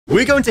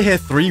We're going to hear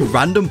 3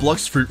 random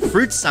Blox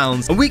fruit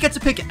sounds, and we get to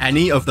pick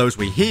any of those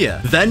we hear.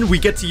 Then we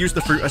get to use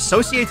the fruit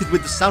associated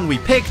with the sound we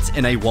picked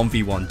in a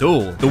 1v1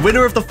 duel. The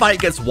winner of the fight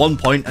gets 1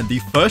 point, and the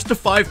first to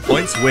 5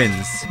 points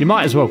wins. You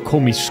might as well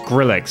call me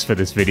Skrillex for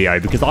this video,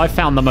 because I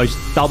found the most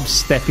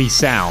dubsteppy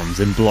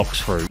sounds in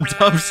Blox fruit.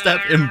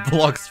 Dubstep in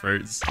Blox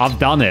fruits. I've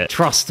done it.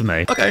 Trust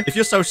me. Okay, if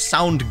you're so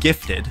sound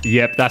gifted.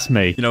 Yep, that's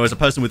me. You know, as a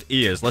person with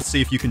ears, let's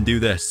see if you can do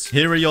this.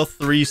 Here are your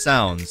 3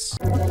 sounds.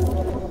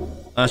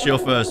 That's your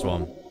first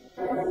one.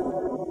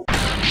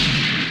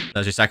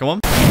 There's your second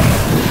one.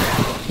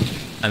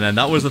 And then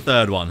that was the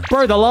third one.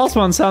 Bro, the last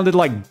one sounded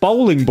like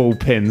bowling ball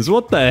pins.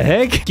 What the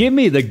heck? Give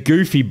me the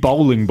goofy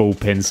bowling ball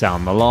pin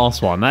sound, the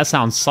last one. That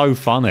sounds so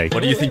funny.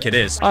 What do you think it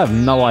is? I have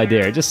no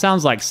idea. It just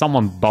sounds like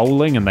someone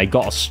bowling and they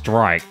got a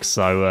strike.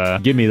 So,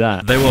 give me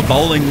that. They were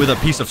bowling with a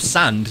piece of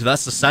sand.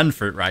 That's the sand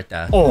fruit right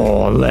there.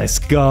 Oh, let's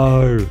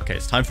go. Okay,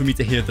 it's time for me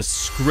to hear the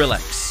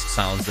Skrillex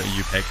sounds that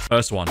you picked.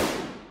 First one.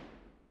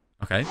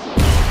 Okay.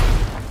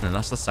 And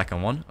that's the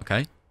second one.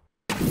 Okay.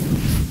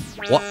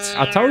 What?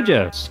 I told you.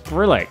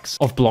 Skrillex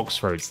of Blox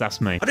fruits.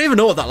 That's me. I don't even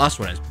know what that last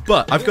one is,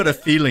 but I've got a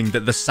feeling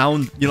that the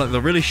sound, you know, the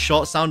really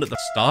short sound at the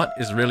start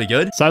is really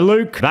good. So,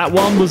 Luke, that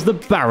one was the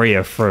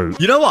barrier fruit.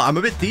 You know what? I'm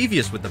a bit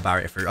devious with the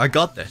barrier fruit. I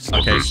got this.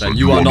 Okay, so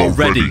you are not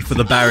ready for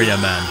the barrier,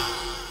 man.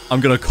 I'm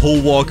going to cool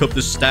walk up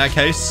this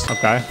staircase.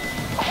 Okay.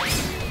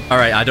 All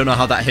right, I don't know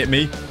how that hit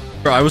me.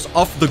 Bro, I was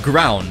off the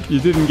ground. You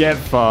didn't get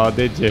far,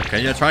 did you?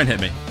 Okay, yeah, try and hit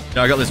me.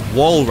 Yeah, I got this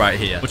wall right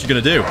here. What you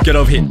going to do? Get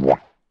over here.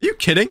 Are you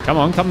kidding? Come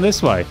on, come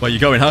this way. Where you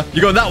going, huh?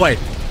 You're going that way.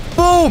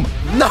 Boom!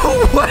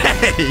 No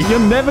way! You're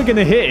never going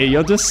to hit it.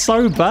 You're just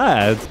so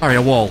bad.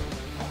 Barrier wall.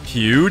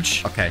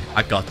 Huge. Okay,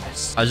 I got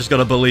this. I just got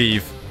to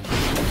believe.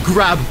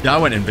 Grab. Yeah, I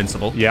went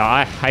invincible. Yeah,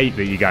 I hate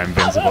that you go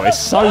invincible. It's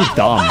so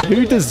dumb.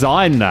 Who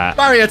designed that?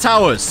 Barrier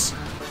towers.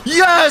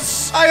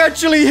 Yes! I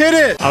actually hit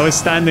it! I was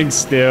standing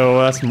still.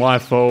 That's my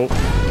fault.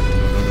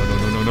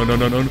 No.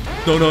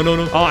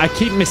 Oh, I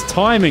keep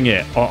mistiming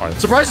it. Uh-oh.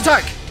 Surprise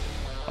attack!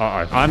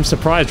 Uh-oh. I'm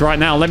surprised right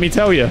now, let me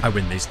tell you. I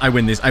win these. I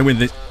win this.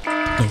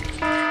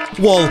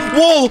 Wall!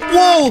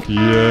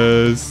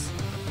 Yes.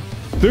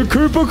 The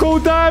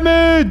Koopekool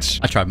damage!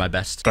 I tried my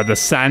best. But the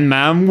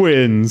Sandman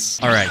wins.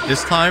 All right,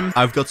 this time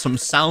I've got some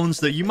sounds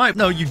that you might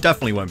know you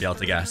definitely won't be able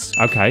to guess.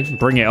 Okay,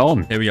 bring it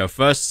on. Here we go.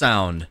 First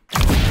sound.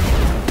 A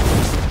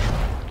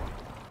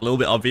little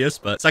bit obvious,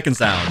 but second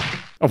sound.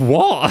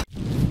 What?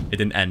 It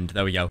didn't end.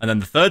 There we go. And then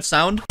the third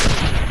sound.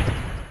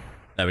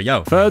 There we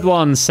go. Third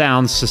one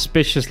sounds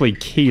suspiciously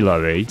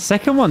kilo-y.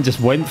 Second one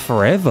just went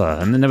forever.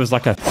 And then there was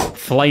like a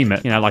flame,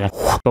 you know, like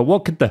a... But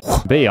what could the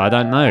be? I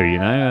don't know, you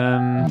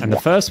know? And the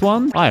first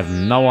one? I have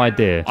no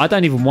idea. I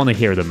don't even want to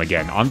hear them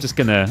again. I'm just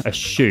going to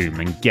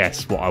assume and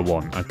guess what I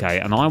want, okay?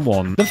 And I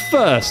want the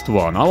first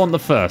one. I want the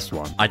first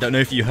one. I don't know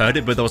if you heard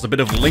it, but there was a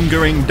bit of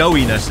lingering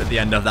doughiness at the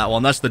end of that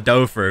one. That's the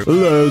dough fruit.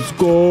 Let's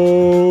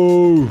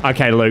go.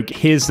 Okay, Luke,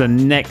 here's the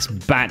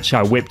next batch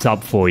I whipped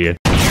up for you.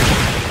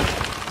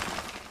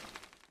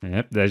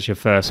 Yep, there's your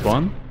first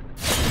one.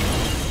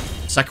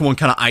 Second one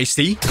kind of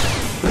icy.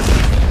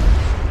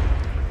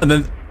 And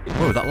then,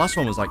 whoa, that last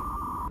one was like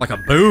a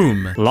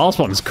boom. Last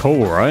one's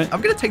cool, right?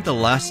 I'm going to take the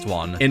last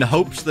one in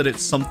hopes that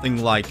it's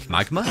something like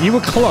magma. You were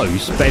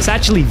close, but it's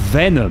actually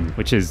venom,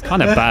 which is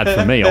kind of bad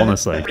for me,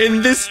 honestly.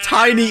 In this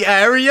tiny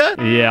area?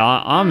 Yeah,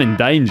 I'm in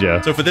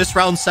danger. So for this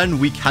round, Sen,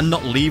 we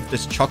cannot leave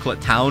this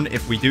chocolate town.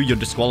 If we do, you're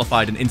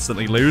disqualified and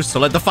instantly lose. So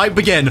let the fight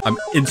begin. I'm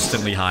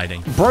instantly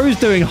hiding. Bro's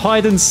doing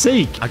hide and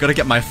seek. I got to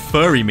get my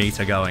furry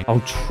meter going. Oh,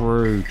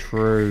 true.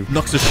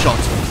 Noxus shot.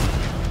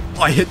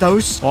 I hit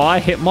those. Oh, I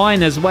hit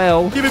mine as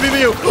well. Wait,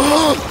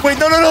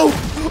 no.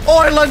 Oh,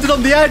 I landed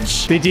on the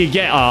edge. Did you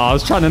get... Oh, I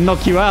was trying to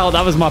knock you out.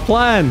 That was my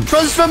plan.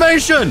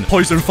 Transformation.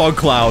 Poison fog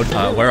cloud.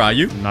 Where are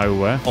you?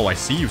 Nowhere. Oh, I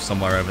see you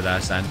somewhere over there,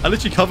 Sen. I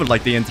literally covered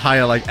like the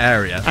entire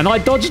area. And I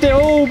dodged it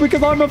all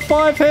because I'm a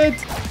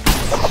 5-hit.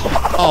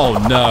 Oh,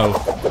 no.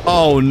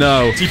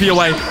 TP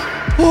away.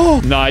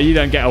 Oh. No, you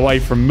don't get away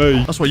from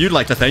me. That's what you'd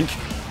like to think.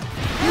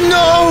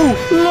 No.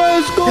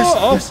 Let's go.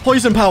 Yes.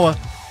 Poison power.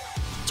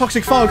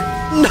 Toxic fog.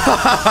 No!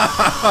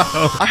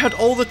 I had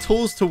all the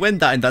tools to win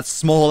that in that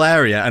small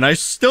area, and I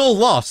still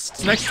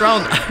lost. Next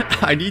round,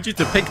 I need you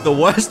to pick the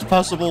worst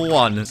possible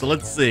one. So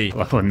let's see.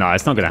 Oh, no,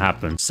 it's not going to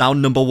happen.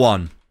 Sound number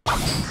 1.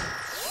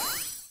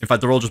 In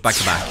fact, they're all just back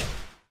to back.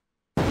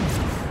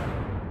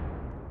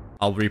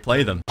 I'll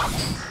replay them.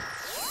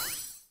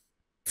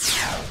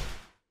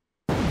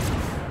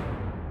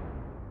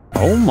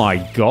 Oh my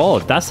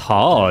god, that's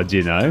hard,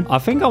 you know? I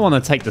think I want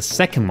to take the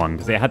second one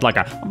because it had like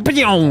a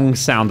byoong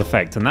sound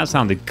effect and that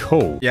sounded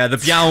cool. Yeah, the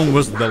byoong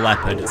was the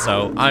leopard,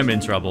 so I'm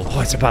in trouble.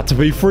 Oh, it's about to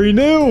be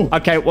 3-0.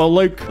 Okay, well,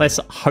 Luke, let's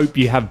hope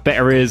you have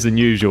better ears than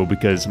usual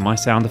because my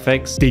sound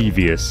effects,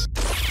 devious.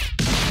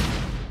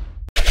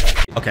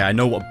 Okay, I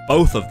know what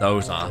both of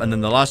those are. And then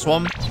the last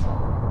one.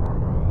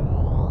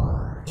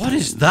 What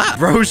is that?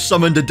 Bro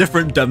summoned a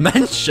different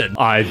dimension.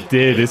 I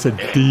did. It's a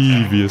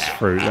devious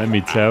fruit, let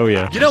me tell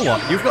you. You know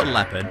what? You've got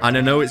leopard, and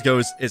I know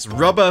it's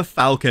rubber,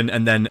 falcon,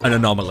 and then an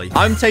anomaly.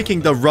 I'm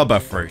taking the rubber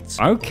fruit.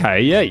 Okay,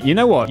 yeah. You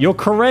know what? You're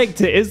correct.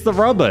 It is the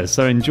rubber.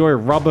 So enjoy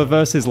rubber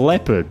versus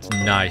leopard.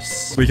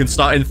 Nice. We can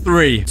start in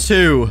 3,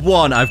 2,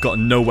 1. I've got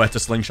nowhere to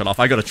slingshot off.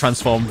 I got to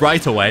transform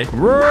right away.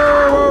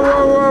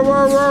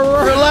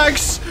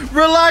 Relax.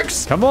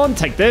 Relax. Come on,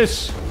 take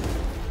this.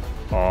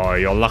 Oh,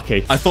 you're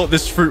lucky. I thought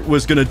this fruit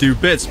was going to do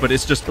bits, but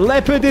it's just...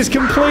 Leopard is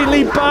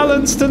completely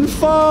balanced and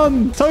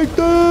fun. Take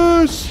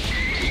this.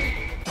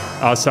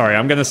 Oh, sorry.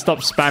 I'm going to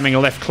stop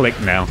spamming left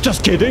click now.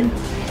 Just kidding.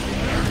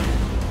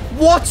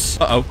 What?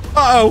 Uh-oh.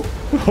 Uh-oh.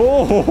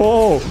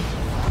 Oh,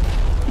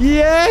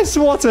 yes,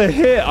 what a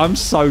hit. I'm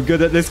so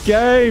good at this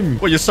game.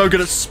 Well, you're so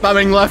good at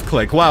spamming left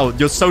click. Wow,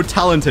 you're so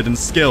talented and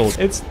skilled.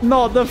 It's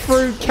not the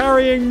fruit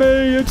carrying me.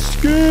 It's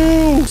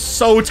skill.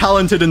 So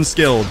talented and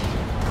skilled.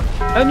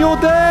 And you're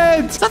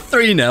dead. Is that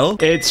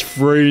 3-0? It's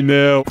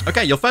 3-0.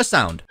 Okay, your first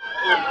sound.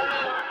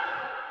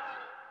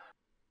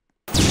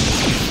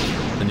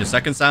 Then your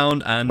second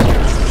sound and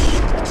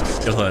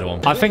your third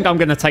one. I think I'm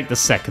going to take the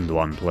second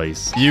one,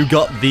 please. You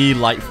got the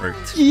light fruit.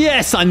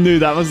 Yes, I knew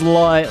that was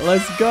light.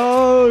 Let's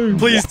go.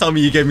 Please tell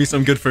me you gave me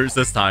some good fruits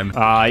this time.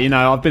 You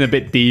know, I've been a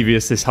bit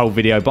devious this whole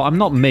video, but I'm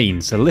not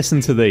mean, so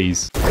listen to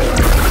these.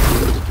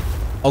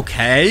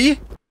 Okay.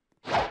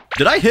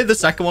 Did I hear the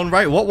second one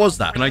right? What was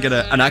that? Can I get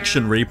an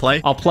action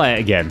replay? I'll play it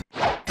again.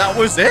 That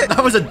was it?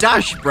 That was a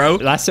dash, bro.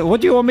 That's it. What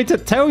do you want me to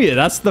tell you?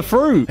 That's the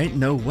fruit. Ain't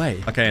no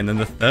way. Okay, and then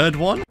the third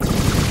one?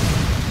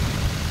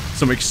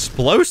 Some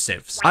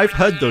explosives. I've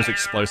heard those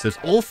explosives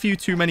all few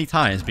too many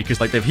times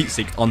because like they've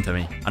heat-seeked onto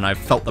me and I've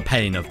felt the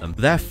pain of them.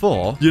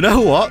 Therefore, you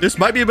know what? This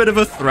might be a bit of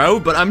a throw,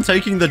 but I'm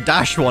taking the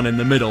dash one in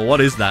the middle.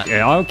 What is that?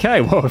 Yeah,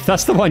 okay. Well, if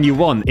that's the one you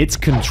want, it's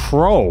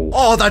control.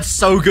 Oh, that's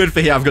so good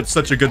for here. I've got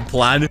such a good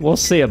plan. We'll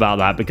see about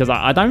that because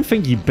I don't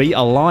think you beat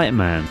a light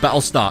man.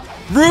 Battle start.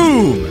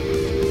 Room!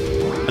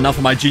 And now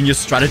for my genius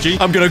strategy.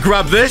 I'm gonna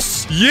grab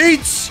this.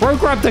 Yeet! Bro,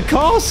 grab the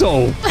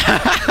castle.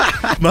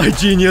 My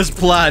genius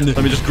plan.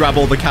 Let me just grab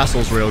all the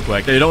castles real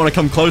quick. You don't want to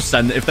come close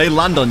then. If they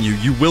land on you,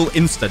 you will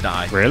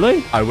insta-die.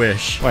 Really? I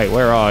wish. Wait,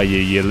 where are you,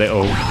 you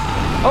little...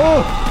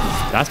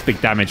 Oh! That's big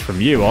damage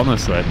from you,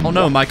 honestly. Oh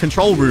no, my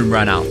control room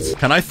ran out.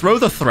 Can I throw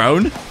the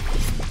throne?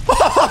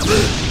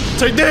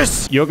 Take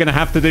this! You're gonna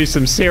have to do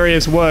some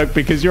serious work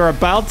because you're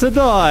about to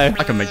die.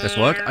 I can make this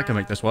work. I can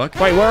make this work.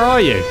 Wait, where are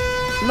you?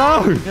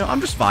 No! You know,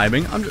 I'm just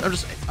vibing. I'm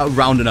just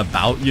around and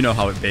about. You know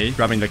how it be.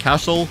 Grabbing the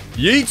castle.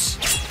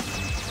 Yeet!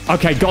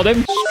 Okay, got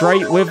him.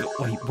 Straight with...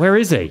 Wait, where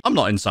is he? I'm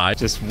not inside.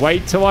 Just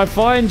wait till I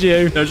find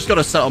you. No, just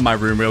gotta settle my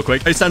room real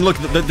quick. Hey, Sen, look,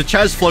 the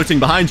chair's floating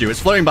behind you. It's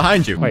floating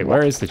behind you. Wait,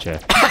 where is the chair?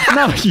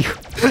 No, you...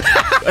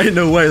 Ain't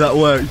no way that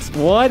worked.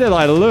 Why did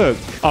I look?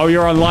 Oh,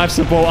 you're on life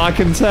support, I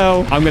can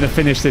tell. I'm gonna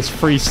finish this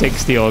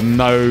 360 or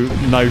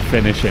no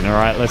finishing. All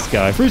right, let's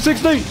go.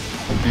 360!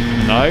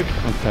 Nope.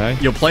 Okay.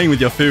 You're playing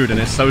with your food and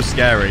it's so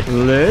scary.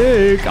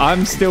 Luke,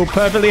 I'm still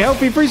perfectly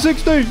healthy.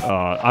 360.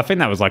 I think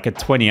that was like a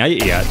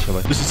 2080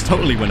 actually. This is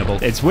totally winnable.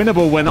 It's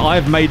winnable when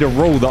I've made a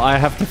rule that I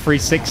have to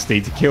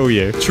 360 to kill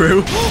you.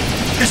 True.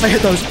 Yes, I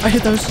hit those. I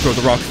hit those. Throw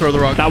the rock. Throw the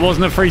rock. That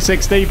wasn't a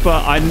 360,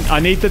 but I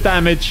need the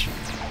damage.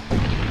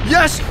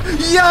 Yes!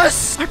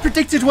 Yes! I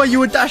predicted where you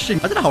were dashing.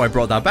 I don't know how I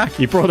brought that back.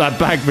 You brought that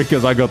back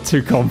because I got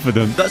too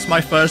confident. That's my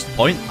first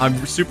point.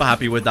 I'm super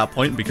happy with that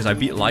point because I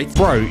beat light.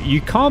 Bro,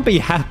 you can't be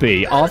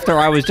happy after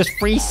I was just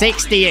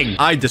 360ing.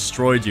 I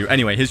destroyed you.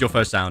 Anyway, here's your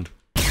first sound.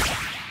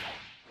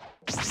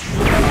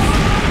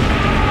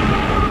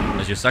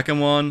 There's your second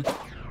one.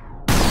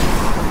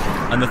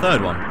 And the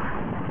third one.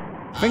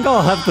 I think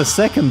I'll have the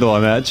second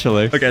one,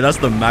 actually. Okay, that's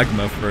the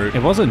magma fruit.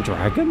 It wasn't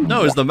dragon?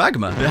 No, it's the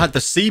magma. It had the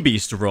sea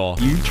beast roar.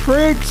 You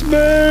tricked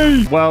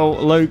me! Well,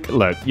 Luke,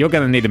 look, you're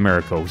going to need a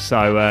miracle.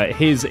 So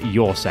here's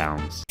your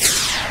sounds.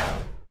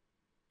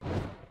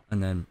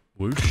 And then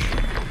whoosh.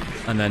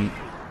 And then...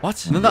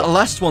 What? And then that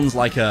last one's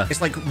like it's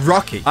like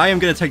rocky. I am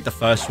going to take the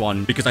first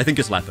one because I think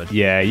it's leopard.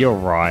 Yeah, you're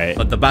right.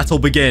 Let the battle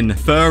begin.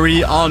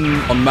 Furry on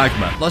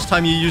magma. Last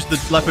time you used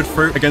the leopard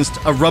fruit against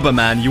a rubber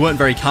man, you weren't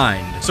very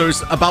kind. So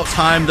it's about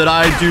time that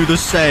I do the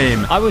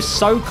same. I was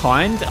so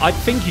kind. I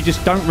think you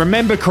just don't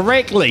remember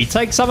correctly.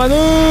 Take some of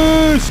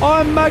this.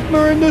 I'm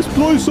magma in this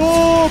place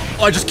up.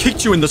 I just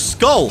kicked you in the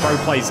skull. Bro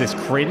plays this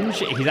cringe.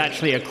 He's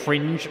actually a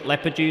cringe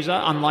leopard user,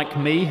 unlike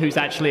me, who's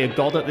actually a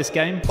god at this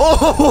game.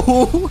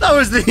 Oh, that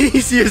was the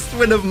easiest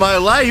win of my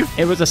life.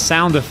 It was a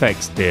sound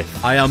effects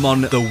diff. I am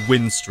on the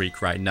win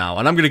streak right now,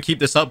 and I'm going to keep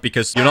this up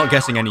because you're not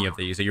guessing any of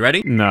these. Are you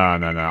ready? No.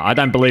 I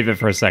don't believe it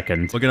for a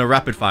second. We're going to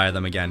rapid fire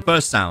them again.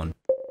 First sound.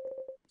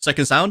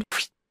 Second sound.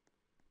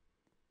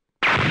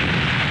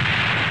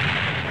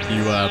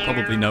 You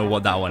probably know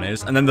what that one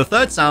is. And then the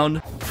third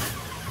sound.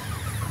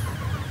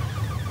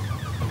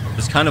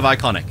 It's kind of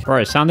iconic.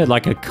 Bro, it sounded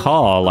like a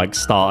car, like,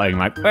 starting,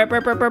 like...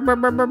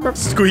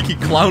 Squeaky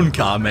clown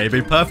car,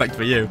 maybe. Perfect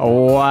for you.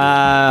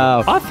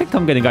 Wow. I think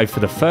I'm going to go for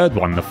the third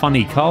one, the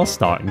funny car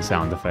starting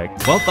sound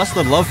effect. Well, that's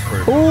the love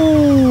fruit.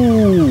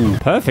 Ooh.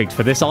 Perfect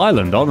for this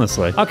island,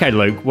 honestly. Okay,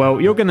 Luke. Well,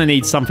 you're going to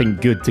need something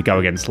good to go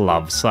against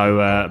love.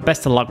 So,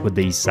 best of luck with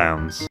these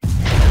sounds.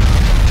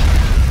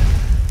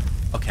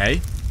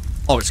 Okay.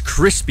 Oh, it's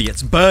crispy,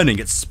 it's burning,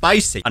 it's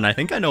spicy. And I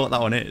think I know what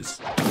that one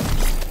is.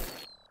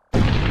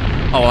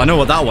 Oh, I know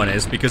what that one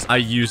is because I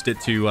used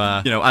it to,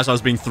 you know, as I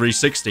was being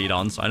 360'd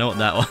on, so I know what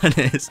that one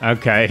is.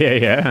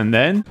 Okay, yeah. And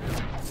then?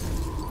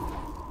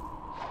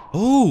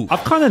 Ooh.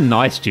 I've kind of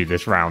niced you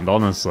this round,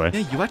 honestly.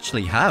 Yeah, you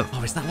actually have.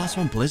 Oh, is that last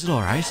one Blizzard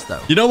or Ice,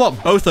 though? You know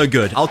what? Both are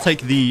good. I'll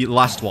take the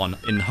last one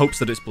in hopes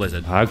that it's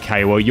Blizzard.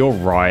 Okay, well, you're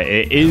right.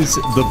 It is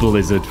the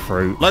Blizzard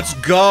fruit. Let's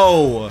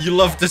go. You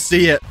love to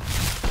see it.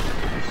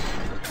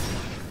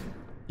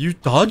 You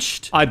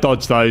dodged? I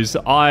dodged those.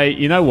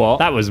 You know what?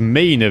 That was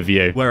mean of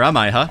you. Where am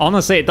I, huh?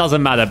 Honestly, it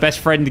doesn't matter. Best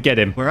friend, get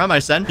him. Where am I,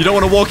 Sen? You don't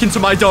want to walk into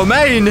my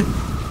domain.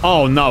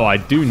 Oh, no, I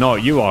do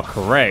not. You are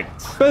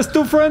correct. Best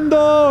of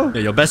friendo.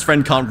 Yeah, your best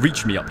friend can't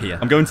reach me up here.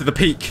 I'm going to the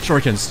peak.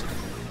 Shurikens.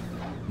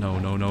 No,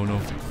 no, no,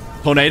 no.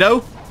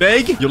 Tornado?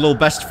 Big? Your little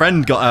best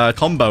friend got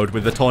comboed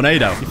with the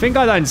tornado. You think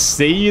I don't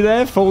see you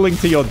there falling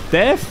to your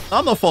death?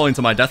 I'm not falling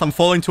to my death. I'm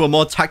falling to a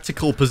more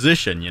tactical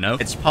position, you know?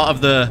 It's part of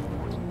the...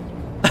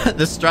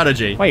 the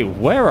strategy. Wait,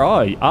 where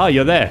are you? Ah,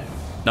 you're there.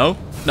 No,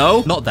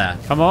 no, not there.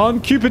 Come on,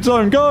 Cupid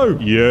zone, go.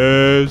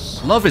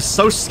 Yes. Love is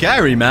so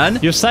scary, man.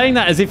 You're saying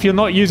that as if you're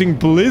not using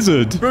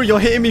Blizzard. Bro, you're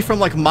hitting me from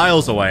like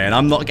miles away and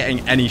I'm not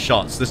getting any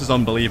shots. This is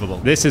unbelievable.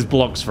 This is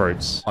Blox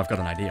fruits. I've got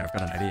an idea. I've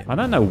got an idea. I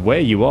don't know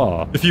where you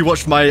are. If you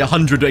watched my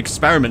 100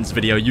 experiments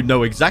video, you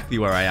know exactly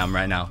where I am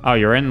right now. Oh,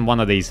 you're in one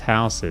of these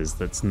houses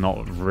that's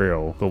not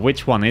real. But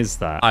which one is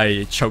that?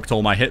 I choked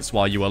all my hits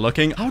while you were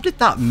looking. How did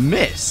that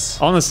miss?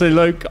 Honestly,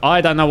 Luke,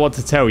 I don't know what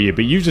to tell you,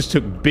 but you just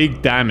took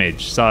big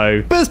damage,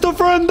 so... Best of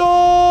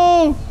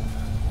friendo!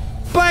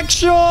 Back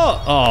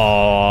shot!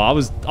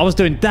 Oh, I was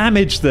doing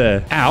damage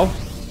there. Ow.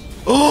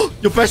 Oh,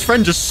 your best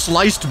friend just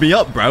sliced me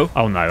up, bro.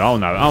 Oh no, oh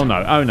no, oh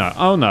no, oh no,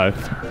 oh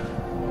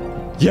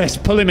no. Yes,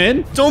 pull him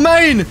in.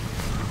 Domain!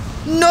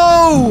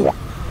 No!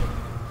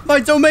 My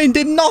domain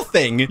did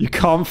nothing. You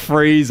can't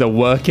freeze a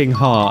working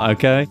heart,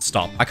 okay?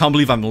 Stop. I can't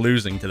believe I'm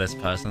losing to this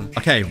person.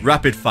 Okay,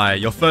 rapid fire.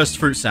 Your first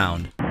fruit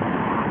sound.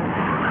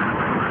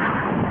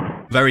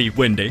 Very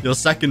windy. Your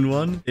second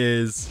one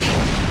is...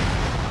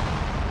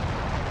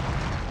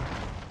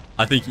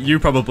 I think you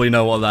probably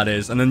know what that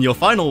is. And then your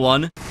final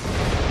one...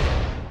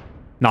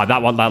 No,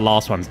 that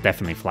last one's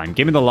definitely flame.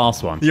 Give me the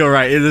last one. You're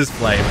right, it is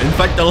flame. In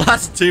fact, the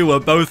last two were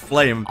both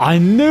flame. I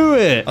knew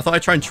it. I thought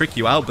I'd try and trick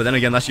you out, but then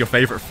again, that's your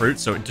favorite fruit,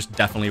 so it just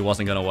definitely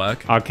wasn't going to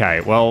work.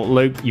 Okay, well,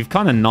 Luke, you've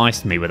kind of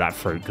niced me with that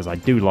fruit because I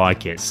do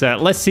like it. So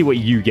let's see what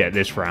you get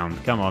this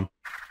round. Come on.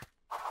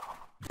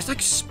 It's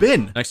like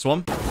spin. Next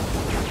one.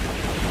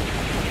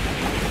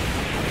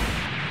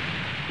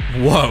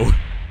 Whoa.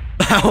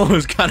 That one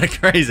was kind of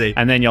crazy.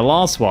 And then your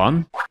last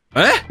one.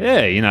 Eh?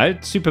 Yeah, you know,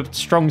 super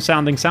strong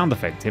sounding sound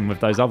effect in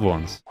with those other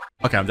ones.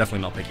 Okay, I'm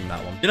definitely not picking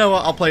that one. You know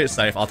what? I'll play it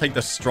safe. I'll take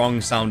the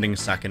strong sounding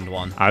second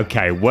one.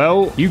 Okay,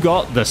 well, you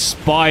got the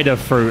spider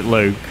fruit,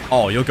 Luke.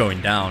 Oh, you're going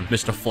down,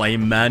 Mr.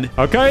 Flame Man.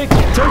 Okay, take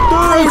this.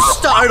 Bro,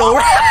 started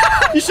already.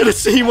 You should have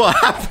seen what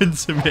happened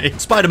to me.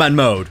 Spider-Man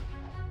mode.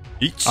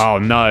 Each. Oh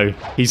no,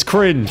 he's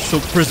cringe.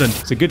 Silk prison.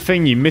 It's a good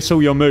thing you miss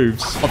all your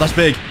moves. Oh, that's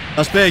big.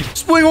 That's big.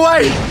 Swing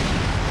away.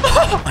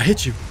 I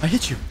hit you. I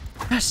hit you.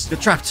 Yes, you're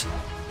trapped.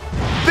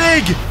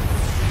 Big.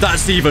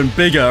 That's even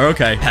bigger.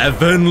 Okay.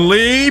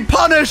 Heavenly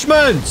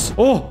punishment.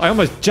 Oh, I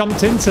almost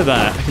jumped into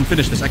that. I can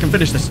finish this. I can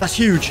finish this. That's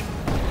huge.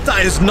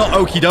 That is not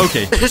okie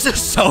dokie. This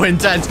is so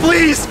intense.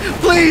 Please,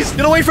 please,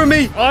 get away from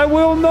me. I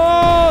will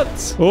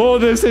not. Oh,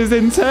 this is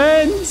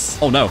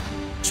intense. Oh, no.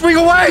 Swing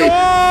away.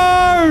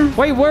 No.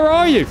 Wait, where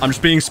are you? I'm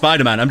just being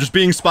Spider-Man. I'm just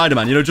being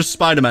Spider-Man. You know, just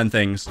Spider-Man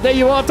things. There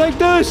you are. Take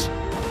this.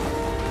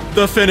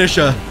 The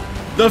finisher.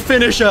 The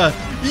finisher.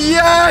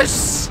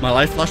 Yes! My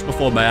life flashed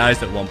before my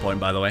eyes at one point,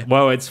 by the way.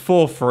 Well, it's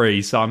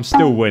 4-3, so I'm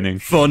still winning.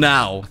 For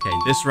now. Okay,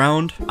 this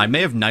round, I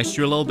may have niced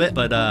you a little bit,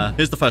 but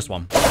here's the first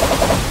one.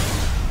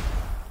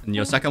 And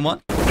your second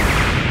one.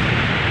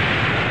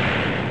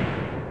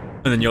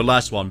 And then your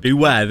last one.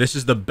 Beware, this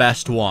is the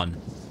best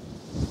one.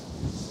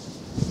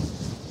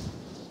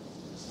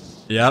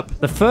 Yep.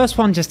 The first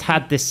one just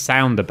had this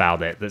sound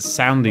about it that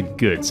sounded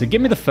good. So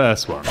give me the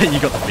first one. You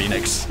got the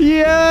Phoenix.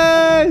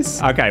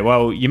 Yes! Okay,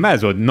 well, you may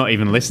as well not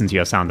even listen to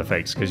your sound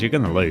effects because you're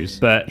going to lose.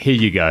 But here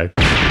you go.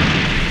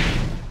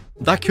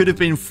 That could have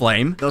been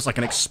flame. That was like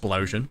an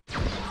explosion.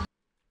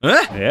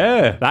 Huh?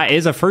 Yeah, that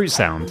is a fruit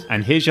sound.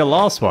 And here's your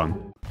last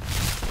one.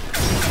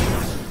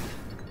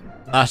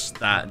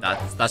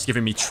 That's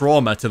giving me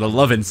trauma to the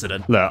love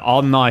incident. Look,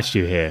 I'll nice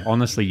you here.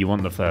 Honestly, you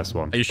want the first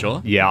one. Are you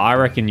sure? Yeah, I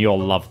reckon you'll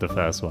love the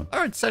first one. All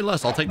right, say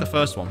less. I'll take the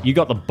first one. You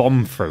got the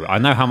bomb fruit. I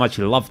know how much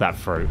you love that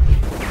fruit.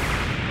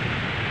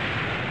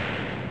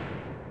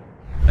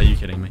 Are you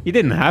kidding me? You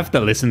didn't have to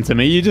listen to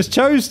me. You just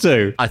chose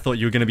to. I thought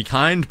you were going to be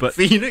kind, but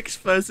Phoenix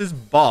versus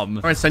Bomb.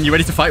 All right, Sen, you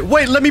ready to fight?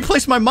 Wait, let me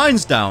place my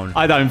mines down.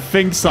 I don't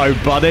think so,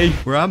 buddy.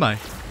 Where am I?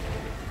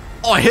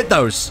 Oh, I hit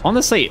those.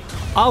 Honestly,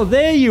 oh,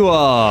 there you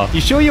are.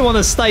 You sure you want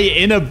to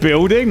stay in a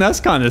building? That's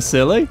kind of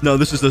silly. No,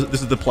 this is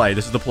the play.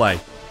 This is the play.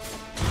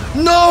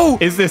 No!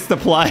 Is this the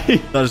play?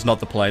 That is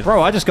not the play.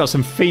 Bro, I just got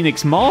some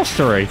Phoenix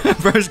mastery.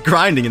 Bro's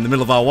grinding in the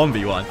middle of our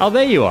 1v1. Oh,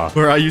 there you are.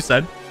 Where are you,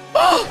 Sen?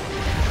 Oh,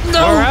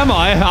 no! Where am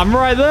I? I'm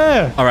right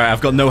there. All right,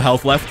 I've got no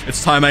health left.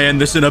 It's time I end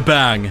this in a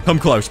bang. Come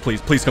close,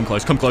 please. Please come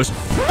close. Come close.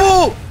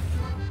 Oh!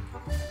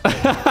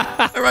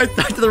 All right,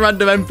 back to the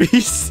random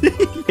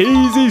NPC.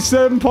 Easy,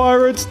 Sen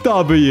Pirates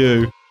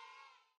W.